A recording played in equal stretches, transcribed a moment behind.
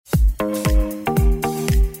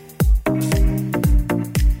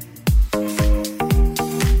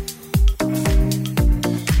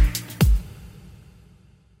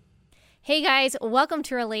guys, welcome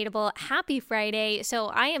to Relatable. Happy Friday. So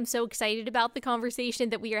I am so excited about the conversation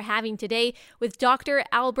that we are having today with Dr.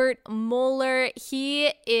 Albert Mohler.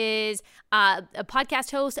 He is a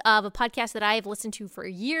podcast host of a podcast that I have listened to for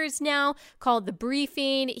years now called The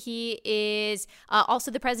Briefing. He is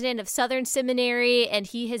also the president of Southern Seminary, and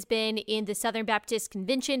he has been in the Southern Baptist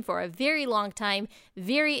Convention for a very long time,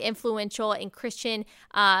 very influential in Christian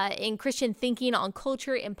thinking on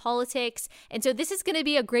culture and politics. And so this is going to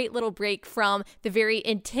be a great little break from the very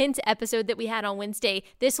intense episode that we had on Wednesday.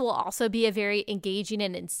 This will also be a very engaging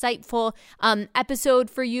and insightful episode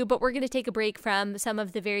for you, but we're going to take a break from some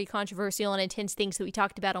of the very controversial and intense things that we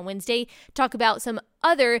talked about on Wednesday, talk about some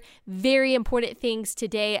other very important things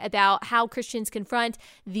today about how Christians confront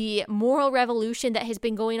the moral revolution that has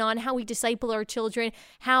been going on, how we disciple our children,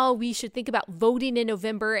 how we should think about voting in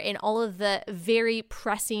November, and all of the very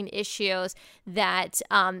pressing issues that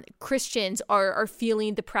Christians are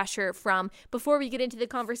feeling the pressure from. Before we get into the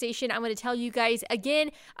conversation, I'm going to tell you guys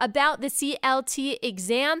again about the CLT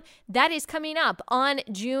exam that is coming up on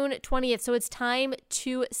June 20th. So it's time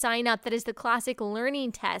to sign up. That is the classic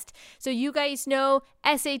learning test. So you guys know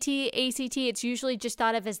SAT, ACT, it's usually just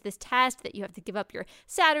thought of as this test that you have to give up your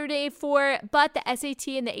Saturday for, but the SAT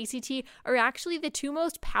and the ACT are actually the two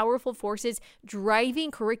most powerful forces driving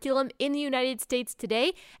curriculum in the United States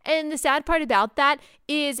today. And the sad part about that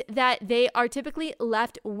is that they are typically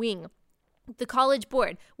left-wing. The College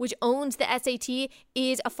Board, which owns the SAT,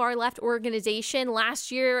 is a far left organization.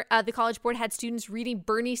 Last year, the College Board had students reading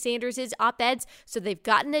Bernie Sanders' op-eds. So they've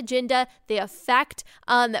got an agenda. They affect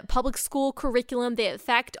public school curriculum. They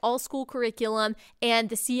affect all school curriculum. And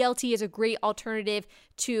the CLT is a great alternative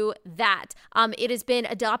to that. It has been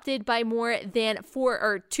adopted by more than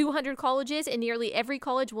 200 colleges, and nearly every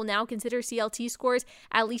college will now consider CLT scores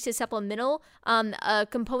at least a supplemental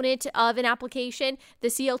component of an application. The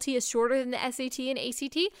CLT is shorter than the SAT and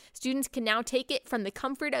ACT. Students can now take it from the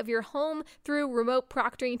comfort of your home through remote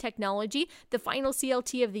proctoring technology. The final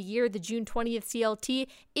CLT of the year, the June 20th CLT,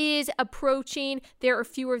 is approaching. There are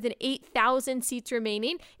fewer than 8,000 seats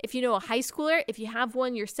remaining. If you know a high schooler, if you have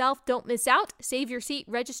one yourself, don't miss out. Save your seat.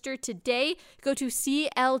 Register today. Go to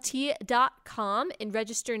CLT.com and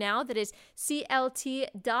register now. That is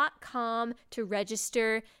CLT.com to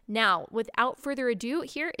register now. Without further ado,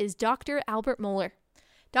 here is Dr. Albert Mohler.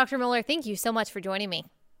 Dr. Mohler, thank you so much for joining me.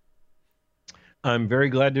 I'm very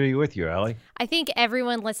glad to be with you, Allie. I think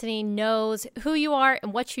everyone listening knows who you are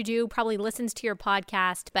and what you do, probably listens to your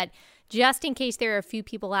podcast, but just in case there are a few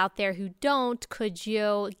people out there who don't, could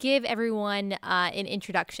you give everyone an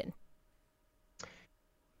introduction?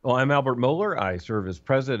 Well, I'm Albert Mohler. I serve as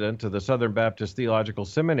president of the Southern Baptist Theological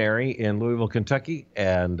Seminary in Louisville, Kentucky,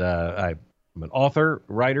 and I'm an author,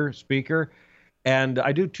 writer, speaker, and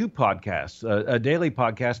I do two podcasts, a daily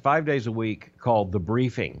podcast 5 days a week called The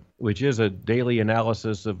Briefing, which is a daily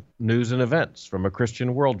analysis of news and events from a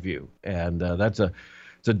Christian worldview, and it's a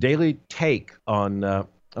daily take on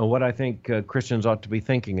what I think Christians ought to be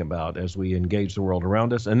thinking about as we engage the world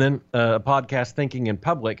around us, and then a podcast, Thinking in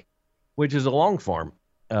Public, which is a long form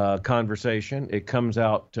conversation. It comes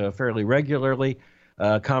out fairly regularly,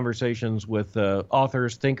 conversations with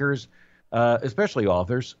authors, thinkers, especially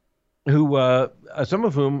authors, who some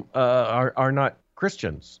of whom are not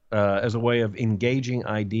Christians, as a way of engaging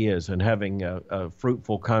ideas and having a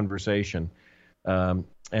fruitful conversation.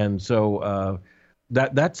 And so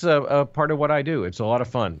that's a part of what I do. It's a lot of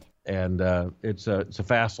fun. And it's a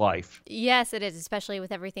fast life. Yes, it is, especially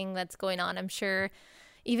with everything that's going on. I'm sure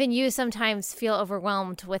even you sometimes feel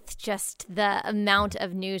overwhelmed with just the amount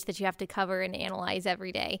of news that you have to cover and analyze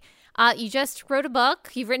every day. You just wrote a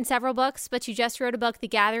book. You've written several books, but you just wrote a book, The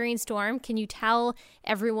Gathering Storm. Can you tell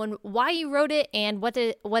everyone why you wrote it and what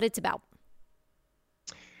it's about?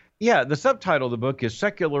 Yeah, the subtitle of the book is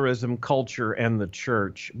Secularism, Culture, and the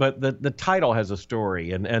Church, but the title has a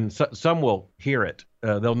story, and some will hear it.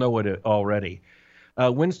 They'll know it already.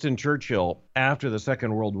 Winston Churchill, after the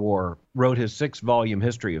Second World War, wrote his 6-volume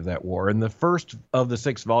history of that war, and the first of the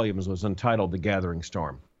 6 volumes was entitled The Gathering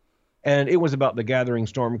Storm. And it was about the gathering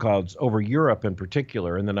storm clouds over Europe in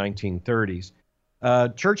particular in the 1930s.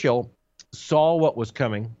 Churchill saw what was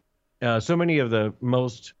coming. So many of the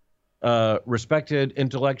most respected,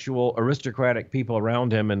 intellectual, aristocratic people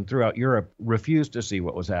around him and throughout Europe refused to see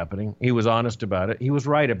what was happening. He was honest about it. He was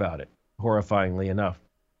right about it, horrifyingly enough.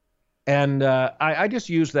 And I just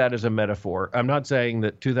use that as a metaphor. I'm not saying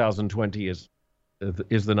that 2020 is the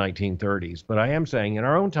 1930s, but I am saying in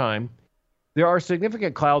our own time, there are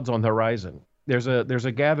significant clouds on the horizon. There's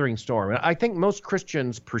a gathering storm. And I think most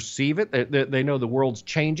Christians perceive it. They know the world's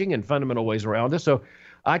changing in fundamental ways around us. So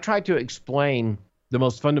I try to explain the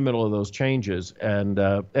most fundamental of those changes, and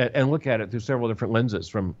look at it through several different lenses,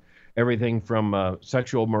 from everything from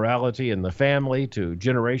sexual morality in the family to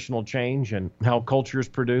generational change and how culture is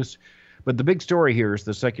produced. But the big story here is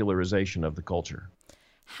the secularization of the culture.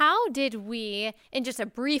 How did we, in just a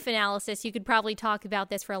brief analysis, you could probably talk about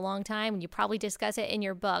this for a long time and you probably discuss it in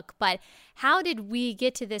your book, but how did we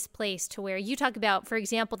get to this place to where you talk about, for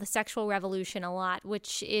example, the sexual revolution a lot,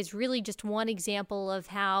 which is really just one example of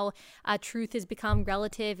how truth has become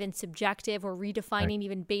relative and subjective, or redefining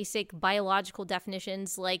even basic biological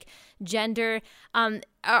definitions like gender.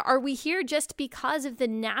 Are we here just because of the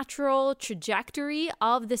natural trajectory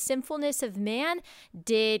of the sinfulness of man?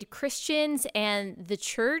 Did Christians and the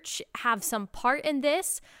church have some part in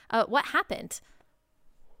this? What happened?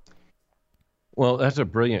 Well, that's a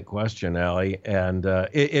brilliant question, Allie, and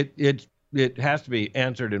it has to be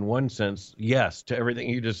answered in one sense, yes, to everything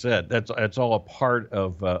you just said. That's all a part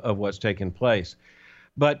of what's taken place.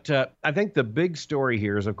 But I think the big story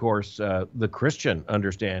here is, of course, the Christian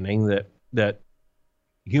understanding that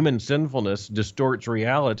human sinfulness distorts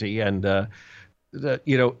reality, and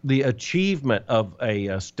the achievement of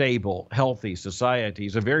a stable, healthy society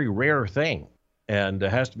is a very rare thing, and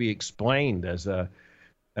has to be explained as a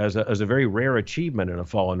very rare achievement in a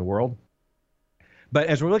fallen world. But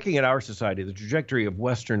as we're looking at our society, the trajectory of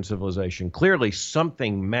Western civilization, clearly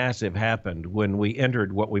something massive happened when we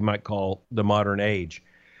entered what we might call the modern age.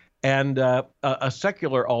 And a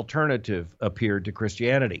secular alternative appeared to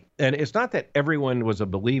Christianity. And it's not that everyone was a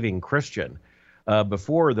believing Christian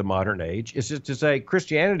before the modern age. It's just to say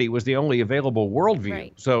Christianity was the only available worldview.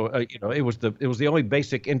 Right. So it was the only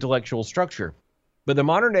basic intellectual structure. But the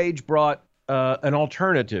modern age brought an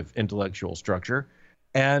alternative intellectual structure.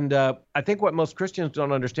 And I think what most Christians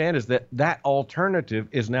don't understand is that alternative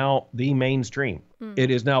is now the mainstream.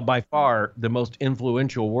 It is now by far the most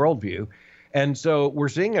influential worldview. And so we're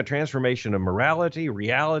seeing a transformation of morality,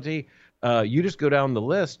 reality. You just go down the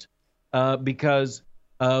list because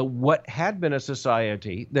what had been a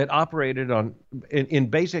society that operated in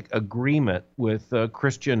basic agreement with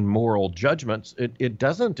Christian moral judgments, it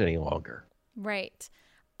doesn't any longer. Right.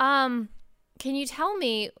 Can you tell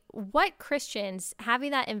me what Christians,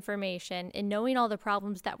 having that information and knowing all the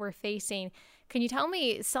problems that we're facing, can you tell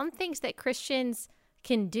me some things that Christians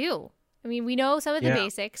can do? I mean, we know some of the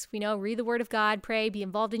basics. We know read the word of God, pray, be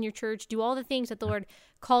involved in your church, do all the things that the Lord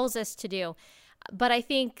calls us to do. But I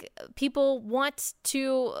think people want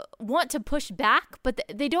to push back, but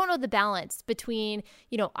they don't know the balance between,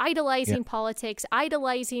 idolizing politics,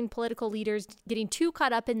 idolizing political leaders, getting too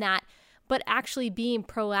caught up in that, but actually being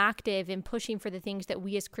proactive and pushing for the things that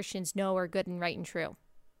we as Christians know are good and right and true.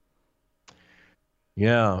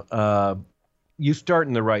 Yeah. You start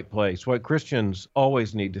in the right place. What Christians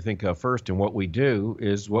always need to think of first in what we do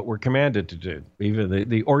is what we're commanded to do, even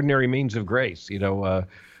the ordinary means of grace, the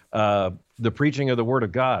preaching of the word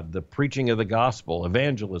of God, the preaching of the gospel,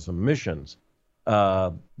 evangelism, missions,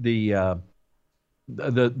 the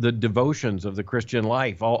devotions of the Christian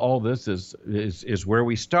life. All this is where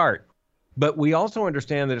we start. But we also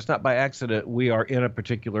understand that it's not by accident we are in a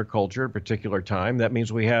particular culture, a particular time. That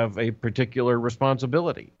means we have a particular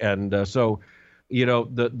responsibility. And so,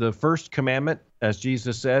 the first commandment, as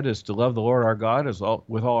Jesus said, is to love the Lord our God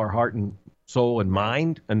with all our heart and soul and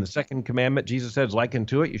mind. And the second commandment, Jesus said, is like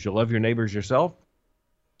unto it, you shall love your neighbors yourself.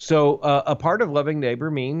 So a part of loving neighbor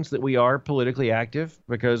means that we are politically active,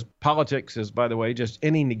 because politics is, by the way, just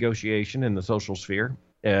any negotiation in the social sphere.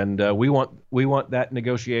 And we want that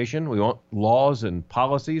negotiation. We want laws and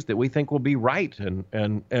policies that we think will be right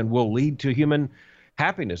and will lead to human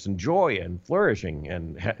happiness and joy and flourishing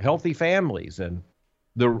and healthy families and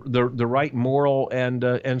the right moral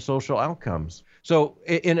and social outcomes. So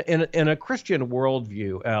in a Christian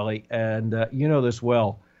worldview, Allie, and you know this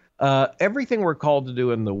well, everything we're called to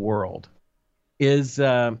do in the world is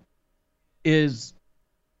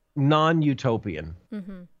non-utopian.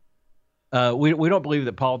 Mm-hmm. We don't believe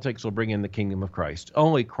that politics will bring in the kingdom of Christ.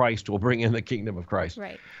 Only Christ will bring in the kingdom of Christ.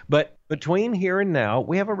 Right. But between here and now,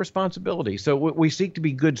 we have a responsibility. So we seek to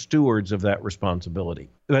be good stewards of that responsibility.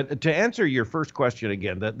 But to answer your first question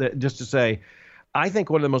again, that just to say, I think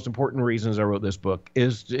one of the most important reasons I wrote this book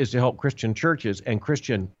is to help Christian churches and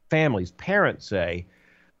Christian families, parents say,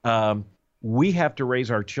 we have to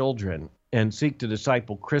raise our children and seek to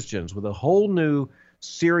disciple Christians with a whole new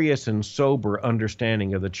serious and sober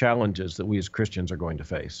understanding of the challenges that we as Christians are going to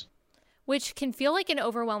face. Which can feel like an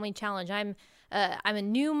overwhelming challenge. I'm a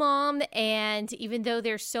new mom, and even though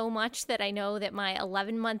there's so much that I know that my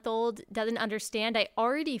 11-month-old doesn't understand, I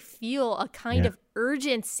already feel a kind of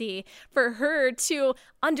urgency for her to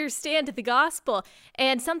understand the gospel.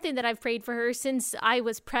 And something that I've prayed for her since I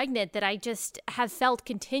was pregnant, that I just have felt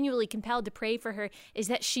continually compelled to pray for her, is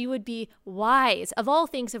that she would be wise. Of all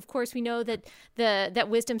things, of course, we know that that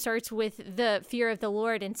wisdom starts with the fear of the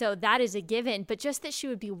Lord, and so that is a given. But just that she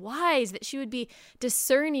would be wise, that she would be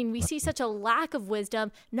discerning. We see such a lack of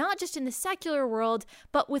wisdom, not just in the secular world,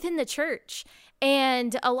 but within the church.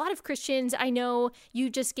 And a lot of Christians, I know you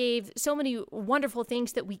just gave so many wonderful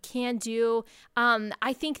things that we can do.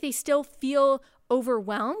 I think they still feel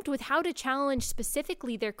overwhelmed with how to challenge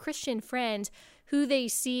specifically their Christian friends who they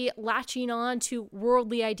see latching on to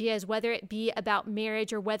worldly ideas, whether it be about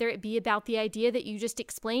marriage or whether it be about the idea that you just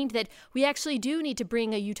explained, that we actually do need to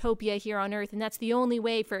bring a utopia here on earth, and that's the only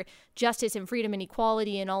way for justice and freedom and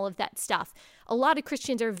equality and all of that stuff. A lot of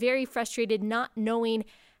Christians are very frustrated not knowing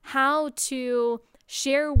how to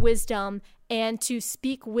share wisdom and to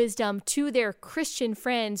speak wisdom to their Christian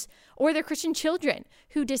friends or their Christian children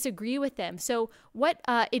who disagree with them. So what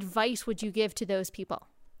advice would you give to those people?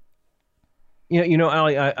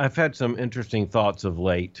 Allie, I've had some interesting thoughts of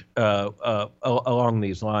late along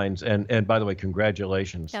these lines. And by the way,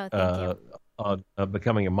 congratulations thank you. On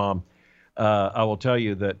becoming a mom. I will tell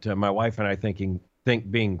you that my wife and I think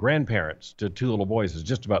being grandparents to two little boys is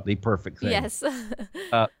just about the perfect thing. Yes.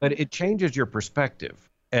 But it changes your perspective.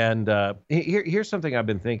 And here's something I've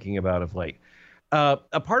been thinking about of late.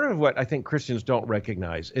 A part of what I think Christians don't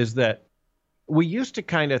recognize is that we used to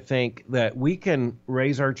kind of think that we can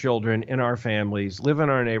raise our children in our families, live in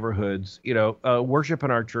our neighborhoods, worship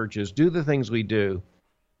in our churches, do the things we do.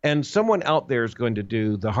 And someone out there is going to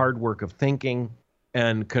do the hard work of thinking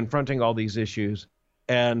and confronting all these issues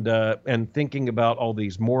and thinking about all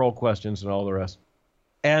these moral questions and all the rest.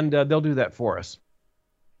 And they'll do that for us.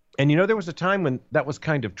 And there was a time when that was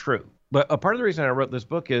kind of true. But a part of the reason I wrote this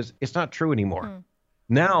book is it's not true anymore.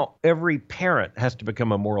 Now every parent has to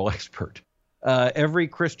become a moral expert. Every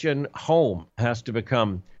Christian home has to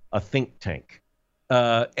become a think tank.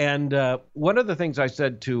 And one of the things I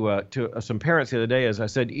said to some parents the other day is I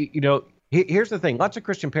said, here's the thing. Lots of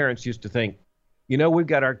Christian parents used to think, we've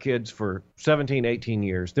got our kids for 17, 18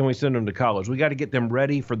 years. Then we send them to college. We got to get them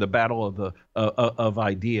ready for the battle of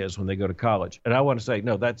ideas when they go to college. And I want to say,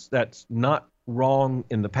 no, that's not wrong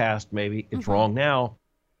in the past. Maybe it's wrong now.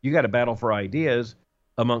 You got to battle for ideas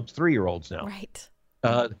amongst 3-year-olds now. Right.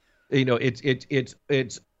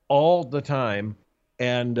 It's all the time.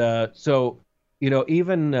 And so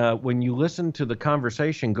even when you listen to the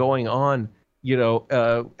conversation going on,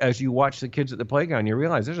 as you watch the kids at the playground, you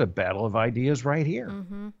realize there's a battle of ideas right here.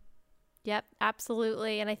 Mm-hmm. Yep,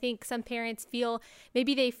 absolutely. And I think some parents feel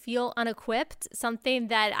unequipped, something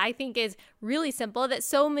that I think is really simple that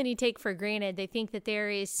so many take for granted. They think that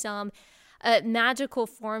there is some magical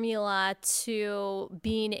formula to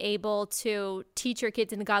being able to teach your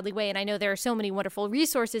kids in the godly way. And I know there are so many wonderful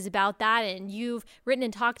resources about that, and you've written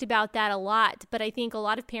and talked about that a lot. But I think a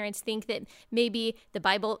lot of parents think that maybe the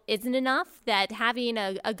Bible isn't enough, that having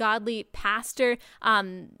a godly pastor,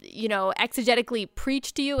 exegetically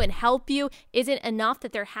preach to you and help you isn't enough,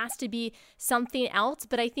 that there has to be something else.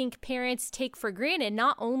 But I think parents take for granted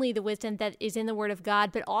not only the wisdom that is in the Word of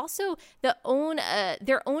God, but also their own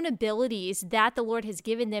abilities that the Lord has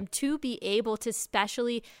given them to be able to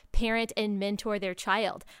specially parent and mentor their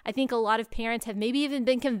child. I think a lot of parents have maybe even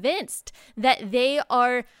been convinced that they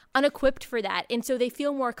are unequipped for that. And so they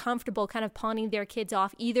feel more comfortable kind of pawning their kids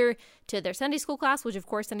off either to their Sunday school class, which of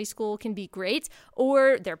course Sunday school can be great,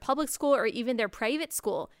 or their public school, or even their private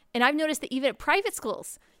school. And I've noticed that even at private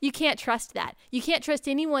schools, you can't trust that. You can't trust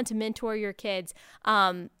anyone to mentor your kids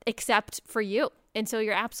except for you. And so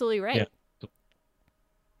you're absolutely right.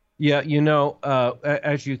 Yeah,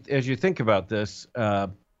 as you think about this,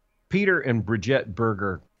 Peter and Bridget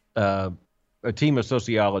Berger, a team of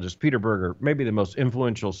sociologists, Peter Berger, maybe the most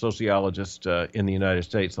influential sociologist in the United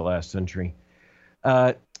States the last century,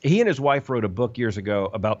 he and his wife wrote a book years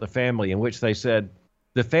ago about the family in which they said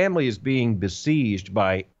the family is being besieged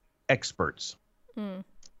by experts.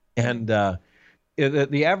 And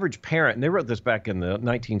the average parent, and they wrote this back in the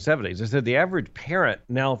 1970s, they said the average parent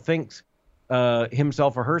now thinks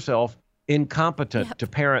himself or herself incompetent to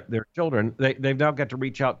parent their children. They've now got to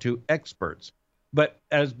reach out to experts. But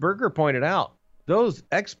as Berger pointed out, those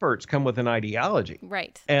experts come with an ideology.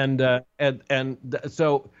 Right. And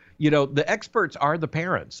so, the experts are the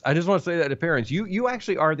parents. I just want to say that to parents, you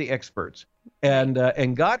actually are the experts.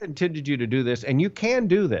 And God intended you to do this, and you can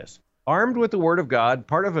do this. Armed with the Word of God,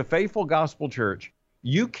 part of a faithful gospel church,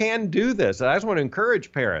 you can do this. And I just want to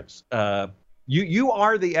encourage parents. You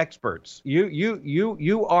are the experts.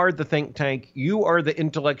 You are the think tank. You are the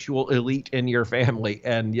intellectual elite in your family,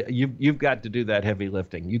 and you've got to do that heavy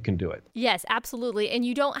lifting. You can do it. Yes, absolutely. And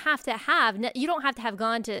you don't have to have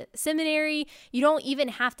gone to seminary. You don't even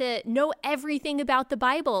have to know everything about the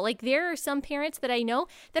Bible. Like, there are some parents that I know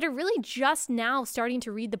that are really just now starting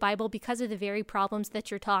to read the Bible because of the very problems that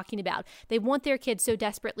you're talking about. They want their kids so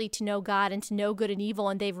desperately to know God and to know good and evil,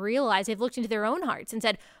 and they've looked into their own hearts and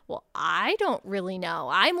said, well, I don't really know.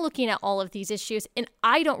 I'm looking at all of these issues and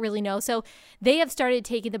I don't really know. So they have started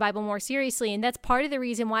taking the Bible more seriously. And that's part of the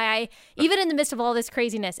reason why even in the midst of all this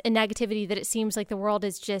craziness and negativity that it seems like the world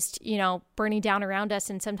is just, burning down around us,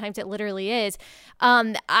 and sometimes it literally is,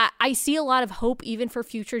 I see a lot of hope even for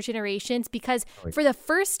future generations, because for the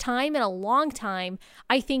first time in a long time,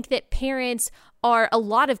 I think that a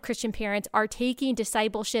lot of Christian parents are taking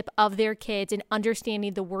discipleship of their kids and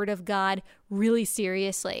understanding the Word of God really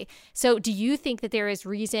seriously. So do you think that there is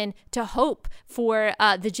reason to hope for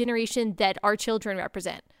the generation that our children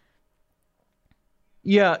represent?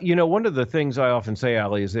 Yeah, one of the things I often say,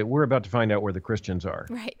 Allie, is that we're about to find out where the Christians are.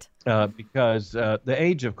 Right. Because the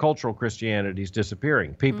age of cultural Christianity is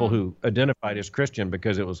disappearing. People who identified as Christian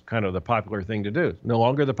because it was kind of the popular thing to do, no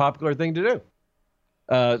longer the popular thing to do.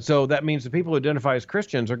 So that means the people who identify as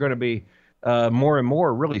Christians are going to be more and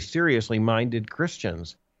more really seriously minded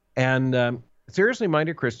Christians. And seriously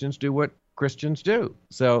minded Christians do what Christians do.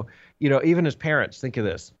 So, even as parents, think of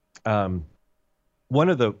this. One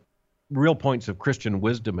of the real points of Christian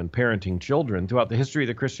wisdom in parenting children throughout the history of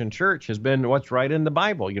the Christian church has been what's right in the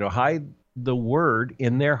Bible. Hide the word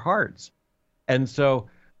in their hearts. And so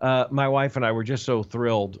my wife and I were just so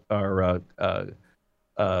thrilled. Our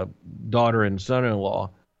daughter and son-in-law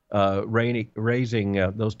raising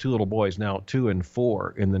those two little boys, now 2 and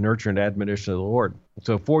 4, in the nurture and admonition of the Lord.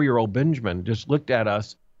 So 4-year-old Benjamin just looked at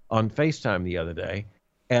us on FaceTime the other day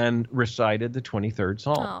and recited the 23rd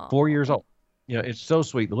Psalm. Aww. 4 years old. It's so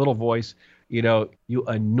sweet. The little voice, you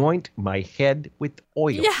anoint my head with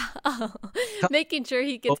oil. Yeah. Making sure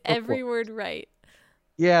he gets every word right.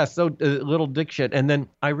 Yeah, so little diction. And then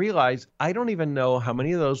I realize I don't even know how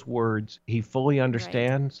many of those words he fully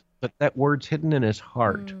understands, but that word's hidden in his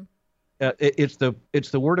heart. It's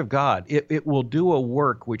the Word of God. It will do a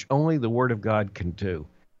work which only the Word of God can do.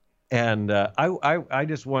 And I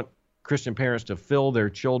just want Christian parents to fill their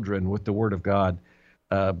children with the Word of God,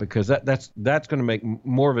 because that's going to make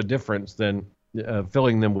more of a difference than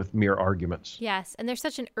filling them with mere arguments. Yes, and there's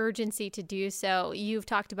such an urgency to do so. You've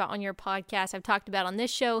talked about on your podcast, I've talked about on this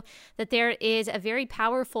show, that there is a very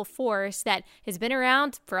powerful force that has been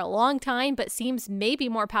around for a long time, but seems maybe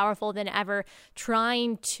more powerful than ever,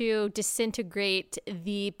 trying to disintegrate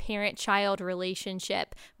the parent-child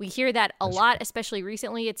relationship. We hear that a lot, especially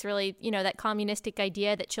recently. It's really, that communistic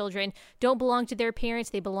idea that children don't belong to their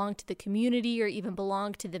parents, they belong to the community or even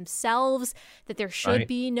belong to themselves, that there should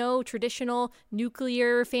be no traditional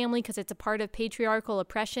nuclear family because it's a part of patriarchal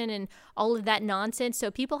oppression and all of that nonsense.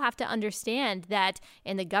 So people have to understand that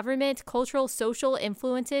in the government, cultural, social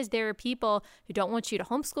influences, there are people who don't want you to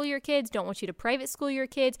homeschool your kids, don't want you to private school your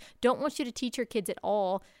kids, don't want you to teach your kids at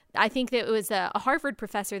all. I think that it was a Harvard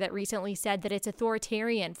professor that recently said that it's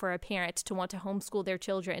authoritarian for a parent to want to homeschool their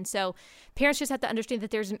children. So parents just have to understand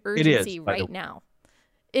that there's an urgency right now.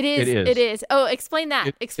 It is. Oh, explain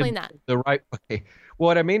that. Explain that. The right way.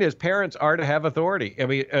 What I mean is parents are to have authority. I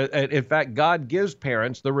mean, in fact, God gives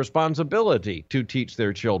parents the responsibility to teach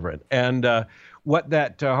their children. And what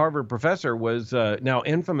that Harvard professor was now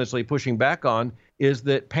infamously pushing back on is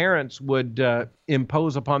that parents would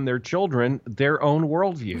impose upon their children their own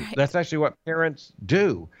worldview. Right. That's actually what parents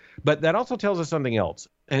do. But that also tells us something else.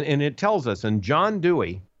 And it tells us, and John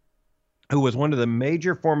Dewey, who was one of the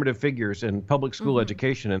major formative figures in public school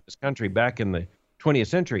education in this country back in the 20th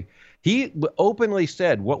century, he openly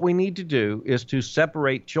said what we need to do is to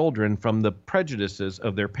separate children from the prejudices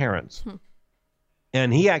of their parents.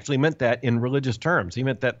 And he actually meant that in religious terms. He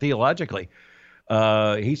meant that theologically.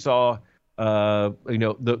 He saw,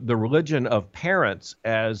 the religion of parents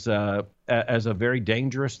as a very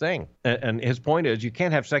dangerous thing. And his point is you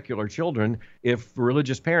can't have secular children if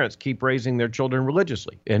religious parents keep raising their children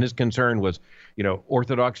religiously. And his concern was,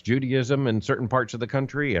 Orthodox Judaism in certain parts of the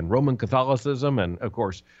country and Roman Catholicism and, of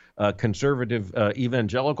course, conservative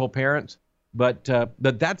evangelical parents. But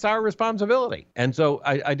that's our responsibility. And so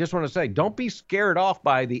I just want to say, don't be scared off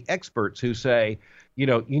by the experts who say, you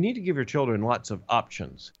need to give your children lots of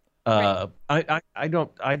options. Right. I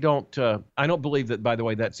don't believe that, by the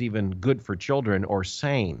way, that's even good for children or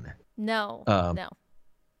sane. No.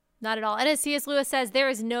 Not at all. And as C.S. Lewis says, there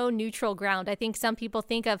is no neutral ground. I think some people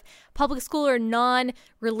think of public school or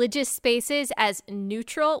non-religious spaces as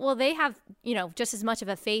neutral. Well, they have, just as much of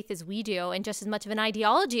a faith as we do and just as much of an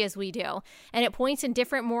ideology as we do. And it points in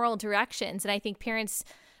different moral directions. And I think parents,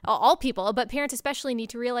 all people, but parents especially,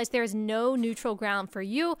 need to realize there is no neutral ground for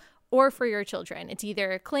you or for your children. It's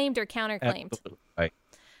either claimed or counterclaimed. Absolutely right.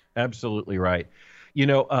 Absolutely right.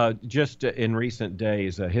 Just in recent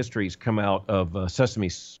days, history's come out of Sesame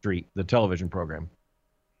Street, the television program.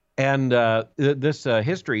 And this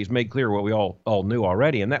history has made clear what we all knew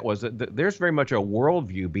already, and that was that there's very much a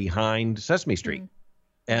worldview behind Sesame Street.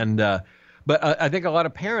 But I think a lot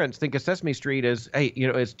of parents think of Sesame Street as, hey,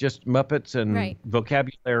 it's just Muppets and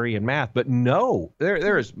vocabulary and math. But no,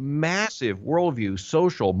 there is massive worldview,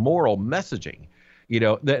 social, moral messaging,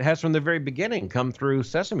 that has from the very beginning come through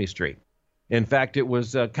Sesame Street. In fact, it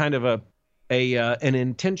was kind of an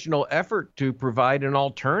intentional effort to provide an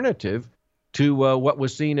alternative to what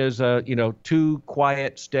was seen as too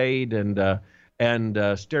quiet, staid, and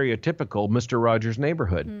stereotypical Mr. Rogers'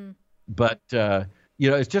 Neighborhood. But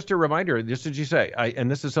it's just a reminder, just as you say,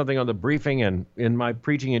 and this is something on the briefing and in my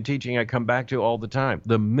preaching and teaching I come back to all the time.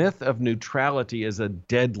 The myth of neutrality is a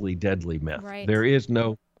deadly, deadly myth. Right. There is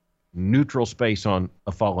no neutral space on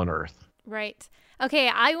a fallen earth. Right. Okay,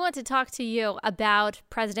 I want to talk to you about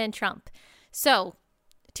President Trump. So,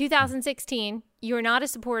 2016, you were not a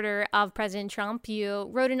supporter of President Trump. You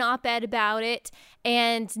wrote an op-ed about it,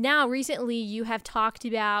 and now recently you have talked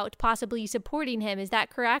about possibly supporting him. Is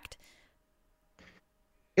that correct?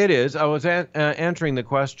 It is. I was answering the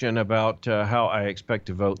question about how I expect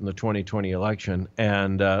to vote in the 2020 election,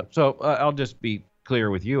 and so I'll just be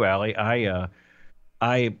clear with you, Allie.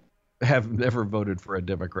 I have never voted for a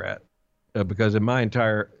Democrat. Because in my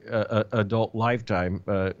entire adult lifetime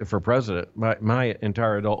for president, my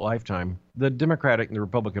entire adult lifetime, the Democratic and the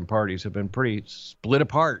Republican parties have been pretty split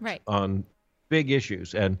apart on big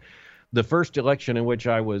issues. And the first election in which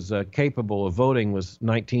I was capable of voting was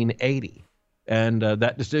 1980. And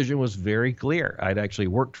that decision was very clear. I'd actually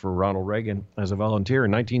worked for Ronald Reagan as a volunteer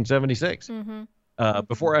in 1976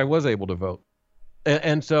 before I was able to vote.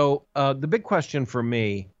 And so the big question for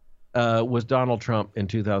me was Donald Trump in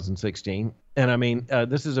 2016. And I mean,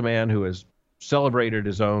 this is a man who has celebrated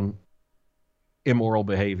his own immoral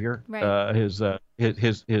behavior, his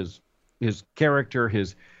character,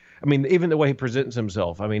 even the way he presents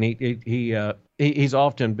himself. I mean, he's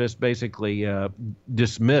often basically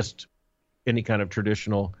dismissed any kind of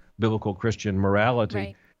traditional biblical Christian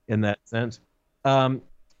morality in that sense. And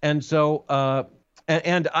so,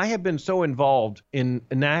 and I have been so involved in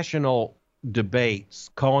national debates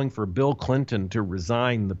calling for Bill Clinton to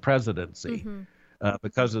resign the presidency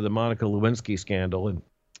because of the Monica Lewinsky scandal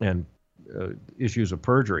and issues of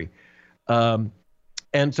perjury. And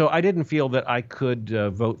so I didn't feel that I could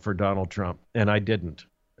vote for Donald Trump, and I didn't.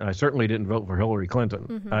 I certainly didn't vote for Hillary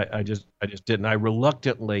Clinton. I just didn't.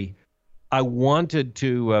 I wanted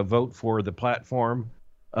to vote for the platform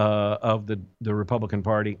of the Republican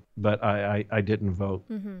Party, but I didn't vote,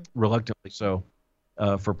 reluctantly so,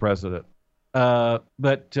 for president.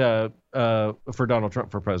 But for Donald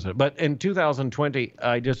Trump for president. But in 2020,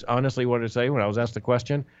 I just honestly wanted to say, when I was asked the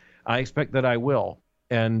question, I expect that I will.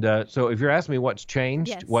 And so if you're asking me what's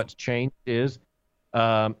changed, what's changed is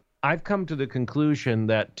I've come to the conclusion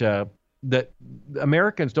that that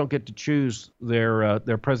Americans don't get to choose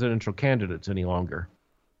their presidential candidates any longer.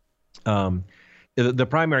 The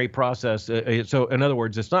primary process. So in other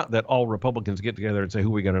words, it's not that all Republicans get together and say who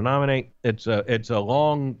we're going to nominate. It's a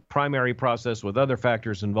long primary process with other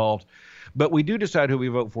factors involved, but we do decide who we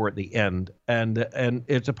vote for at the end. And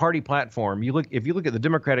it's a party platform. If you look at the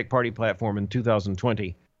Democratic Party platform in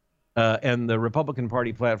 2020 and the Republican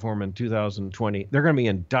Party platform in 2020, they're going to be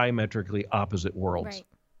in diametrically opposite worlds. Right.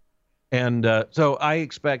 And so I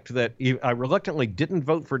expect that I reluctantly didn't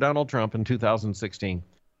vote for Donald Trump in 2016.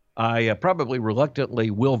 I probably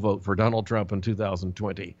reluctantly will vote for Donald Trump in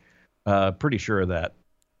 2020. Pretty sure of that.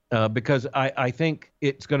 Because I think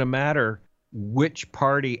it's going to matter which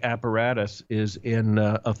party apparatus is in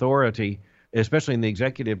authority, especially in the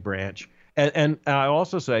executive branch. And I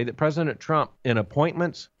also say that President Trump, in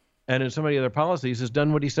appointments and in so many other policies, has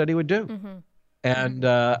done what he said he would do. And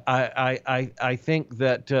I think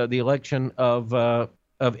that the election of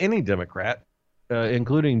any Democrat,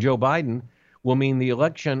 including Joe Biden, will mean the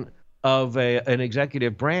election of an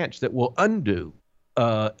executive branch that will undo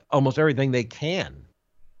almost everything they can.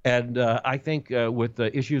 And I think with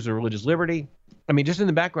the issues of religious liberty, I mean, just in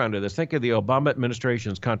the background of this, think of the Obama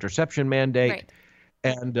administration's contraception mandate.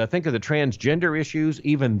 And think of the transgender issues,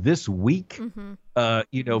 even this week,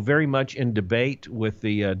 very much in debate with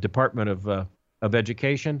the Department of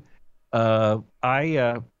Education. I'm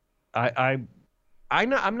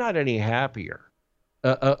not any happier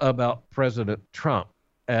about President Trump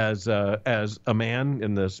as a man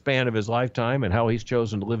in the span of his lifetime and how he's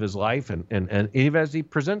chosen to live his life and even as he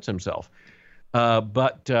presents himself.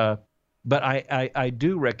 But I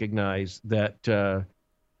do recognize that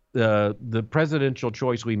the presidential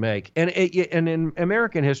choice we make, and in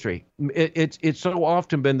American history, it's so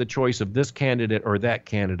often been the choice of this candidate or that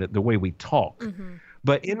candidate, the way we talk.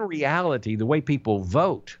 But in reality, the way people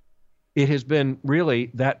vote, it has been really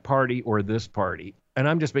that party or this party. And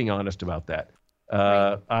I'm just being honest about that.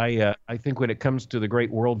 I think when it comes to the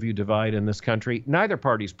great worldview divide in this country, neither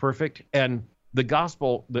party's perfect, and the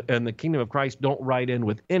gospel and the kingdom of Christ don't ride in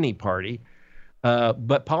with any party.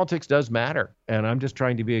 But politics does matter, and I'm just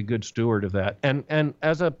trying to be a good steward of that. And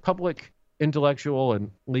as a public intellectual and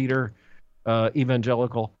leader,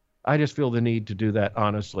 evangelical, I just feel the need to do that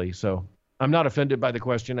honestly. So I'm not offended by the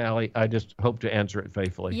question, Allie. I just hope to answer it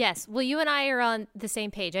faithfully. Yes. Well, you and I are on the same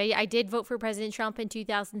page. I did vote for President Trump in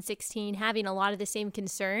 2016, having a lot of the same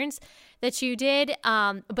concerns that you did,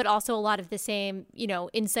 but also a lot of the same,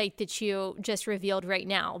 insight that you just revealed right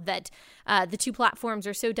now, that the two platforms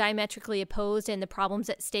are so diametrically opposed and the problems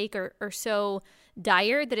at stake are so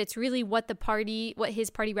dire that it's really what his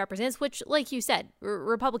party represents, which, like you said,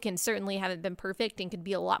 Republicans certainly haven't been perfect and could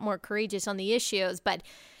be a lot more courageous on the issues, but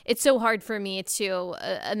it's so hard for me to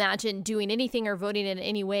imagine doing anything or voting in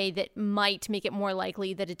any way that might make it more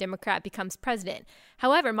likely that a Democrat becomes president.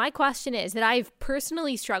 However, my question is that I've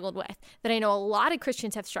personally struggled with, that I know a lot of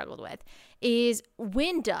Christians have struggled with, is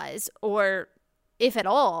when does, or if at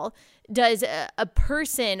all, does a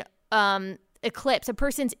person eclipse, a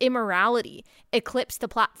person's immorality eclipse the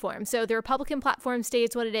platform? So the Republican platform stays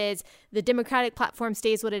what it is, the Democratic platform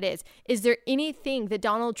stays what it is. Is there anything that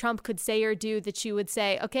Donald Trump could say or do that you would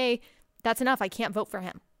say, okay, that's enough, I can't vote for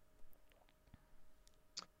him?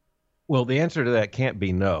 Well, the answer to that can't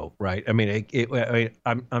be no, right? I mean,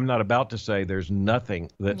 I'm not about to say there's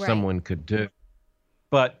nothing that someone could do,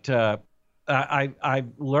 but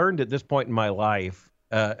I've learned at this point in my life,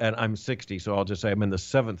 and I'm 60, so I'll just say I'm in the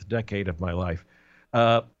 7th decade of my life.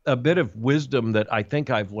 A bit of wisdom that I think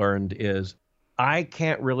I've learned is I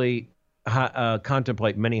can't really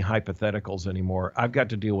contemplate many hypotheticals anymore. I've got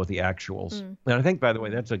to deal with the actuals. And I think, by the way,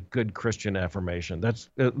 that's a good Christian affirmation. That's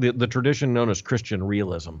the tradition known as Christian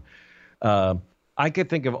realism. I could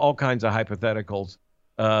think of all kinds of hypotheticals,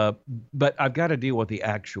 but I've got to deal with the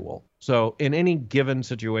actual. So in any given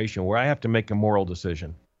situation where I have to make a moral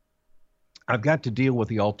decision, I've got to deal with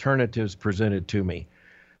the alternatives presented to me.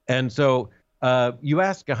 And so you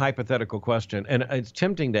ask a hypothetical question, and it's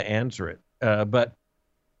tempting to answer it, but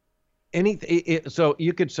so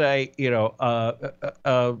you could say,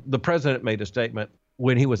 the president made a statement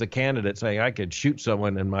when he was a candidate saying I could shoot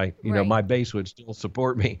someone and my base would still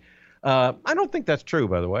support me. I don't think that's true,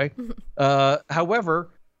 by the way. However,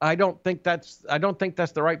 I don't think that's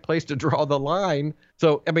the right place to draw the line.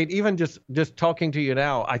 So, I mean, even just talking to you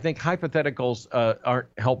now, I think hypotheticals aren't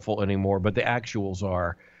helpful anymore, but the actuals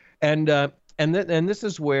are. And this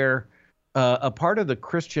is where a part of the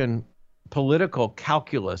Christian political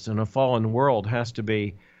calculus in a fallen world has to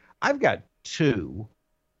be, I've got two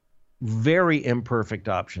very imperfect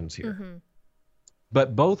options here,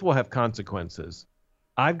 but both will have consequences.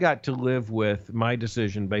 I've got to live with my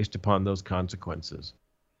decision based upon those consequences.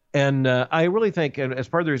 And I really think, and as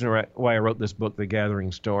part of the reason why I wrote this book, The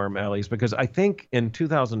Gathering Storm, Allie, is because I think in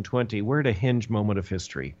 2020, we're at a hinge moment of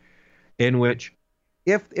history in which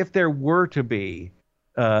if there were to be,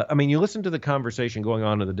 you listen to the conversation going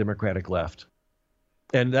on in the Democratic left,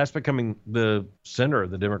 and that's becoming the center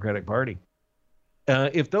of the Democratic Party.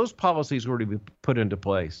 If those policies were to be put into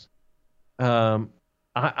place, I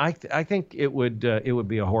think it would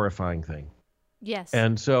be a horrifying thing. Yes.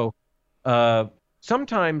 And so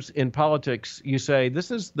sometimes in politics, you say,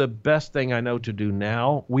 this is the best thing I know to do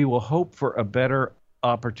now. We will hope for a better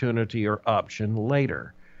opportunity or option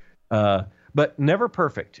later. But never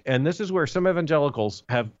perfect. And this is where some evangelicals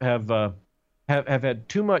have had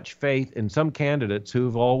too much faith in some candidates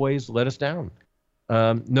who've always let us down.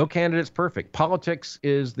 No candidate's perfect. Politics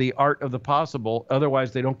is the art of the possible.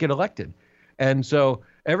 Otherwise, they don't get elected. And so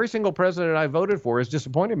every single president I voted for has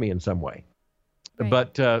disappointed me in some way. Right.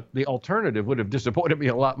 But the alternative would have disappointed me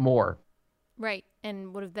a lot more. Right.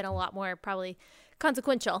 And would have been a lot more probably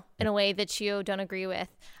consequential in a way that you don't agree with.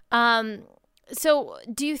 So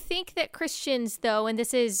do you think that Christians, though, and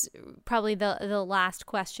this is probably the last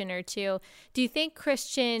question or two, do you think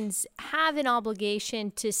Christians have an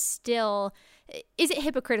obligation to still, is it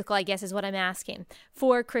hypocritical, I guess is what I'm asking,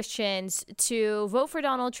 for Christians to vote for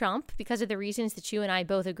Donald Trump because of the reasons that you and I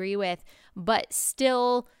both agree with, but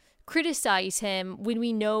still criticize him when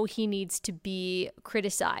we know he needs to be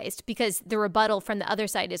criticized? Because the rebuttal from the other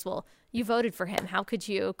side is, well, you voted for him. How could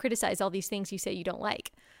you criticize all these things you say you don't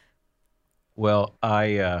like? Well,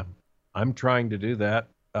 I'm trying to do that.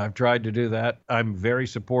 I've tried to do that. I'm very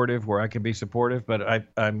supportive where I can be supportive, but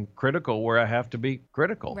I'm critical where I have to be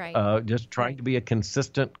critical. Right. Just trying to be a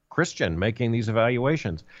consistent Christian making these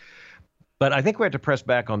evaluations. But I think we have to press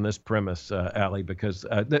back on this premise, Allie, because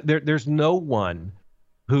there's no one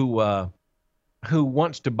who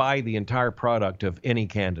wants to buy the entire product of any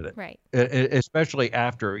candidate, Right. Especially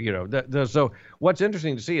after, so what's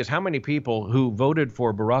interesting to see is how many people who voted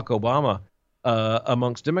for Barack Obama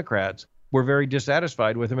amongst Democrats were very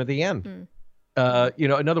dissatisfied with him at the end.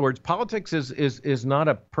 In other words, politics is not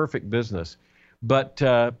a perfect business, but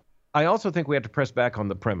I also think we have to press back on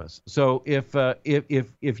the premise. So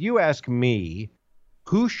if you ask me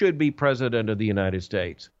who should be president of the United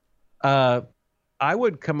States, I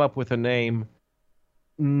would come up with a name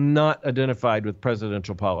not identified with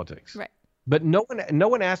presidential politics. Right. But no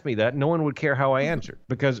one asked me that. No one would care how I answered,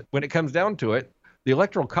 because when it comes down to it, the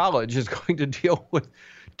Electoral College is going to deal with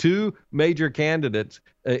two major candidates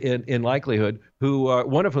in likelihood,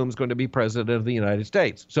 one of whom is going to be president of the United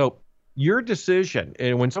States. So your decision,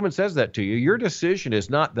 and when someone says that to you, your decision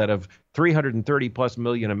is not that of 330 plus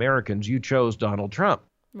million Americans, you chose Donald Trump.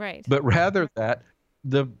 Right. But rather that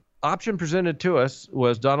the option presented to us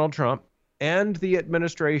was Donald Trump and the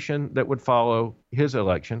administration that would follow his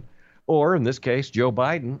election, or in this case, Joe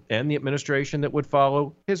Biden and the administration that would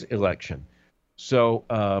follow his election. So,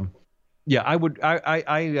 I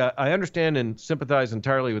understand and sympathize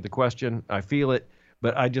entirely with the question. I feel it,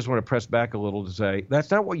 but I just want to press back a little to say that's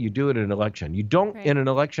not what you do in an election. You don't, in an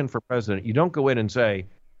election for president, you don't go in and say,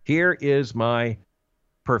 here is my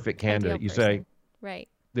perfect candidate. You say, right,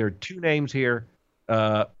 there are two names here.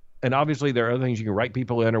 And obviously there are other things you can write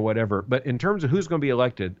people in or whatever. But in terms of who's going to be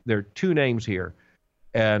elected, there are two names here.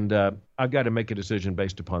 And I've got to make a decision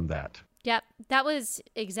based upon that. Yep, that was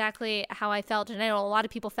exactly how I felt. And I know a lot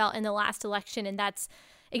of people felt in the last election, and that's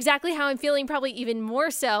exactly how I'm feeling, probably even more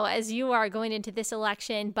so as you are going into this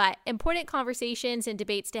election. But important conversations and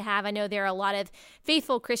debates to have. I know there are a lot of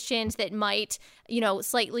faithful Christians that might,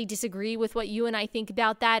 slightly disagree with what you and I think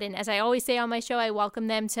about that. And as I always say on my show, I welcome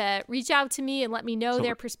them to reach out to me and let me know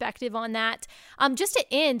their perspective on that. Just to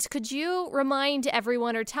end, could you remind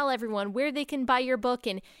everyone or tell everyone where they can buy your book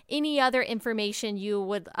and any other information you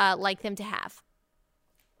would like them to have?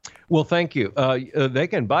 Well, thank you. They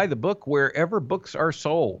can buy the book wherever books are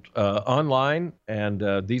sold, online.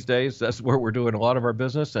 And these days, that's where we're doing a lot of our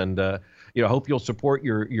business. And, I hope you'll support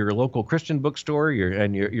your local Christian bookstore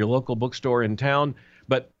and your local bookstore in town.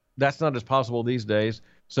 But that's not as possible these days.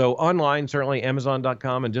 So online, certainly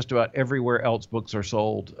Amazon.com and just about everywhere else books are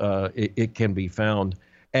sold, it can be found.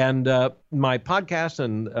 And my podcast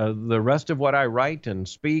and the rest of what I write and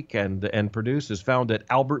speak and produce is found at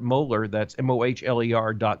Albert Mohler, that's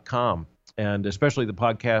MOHLER.com, and especially the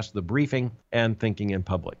podcast, The Briefing and Thinking in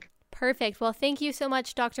Public. Perfect. Well, thank you so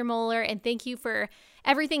much, Dr. Mohler, and thank you for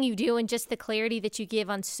everything you do and just the clarity that you give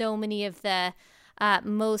on so many of the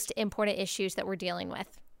most important issues that we're dealing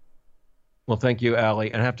with. Well, thank you,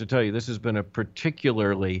 Allie. And I have to tell you, this has been a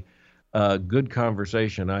particularly good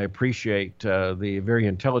conversation. I appreciate the very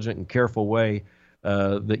intelligent and careful way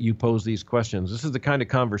that you pose these questions. This is the kind of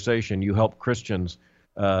conversation you help Christians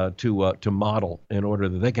to model in order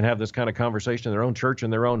that they can have this kind of conversation in their own church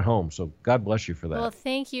and their own home. So God bless you for that. Well,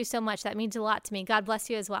 thank you so much. That means a lot to me. God bless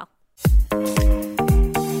you as well.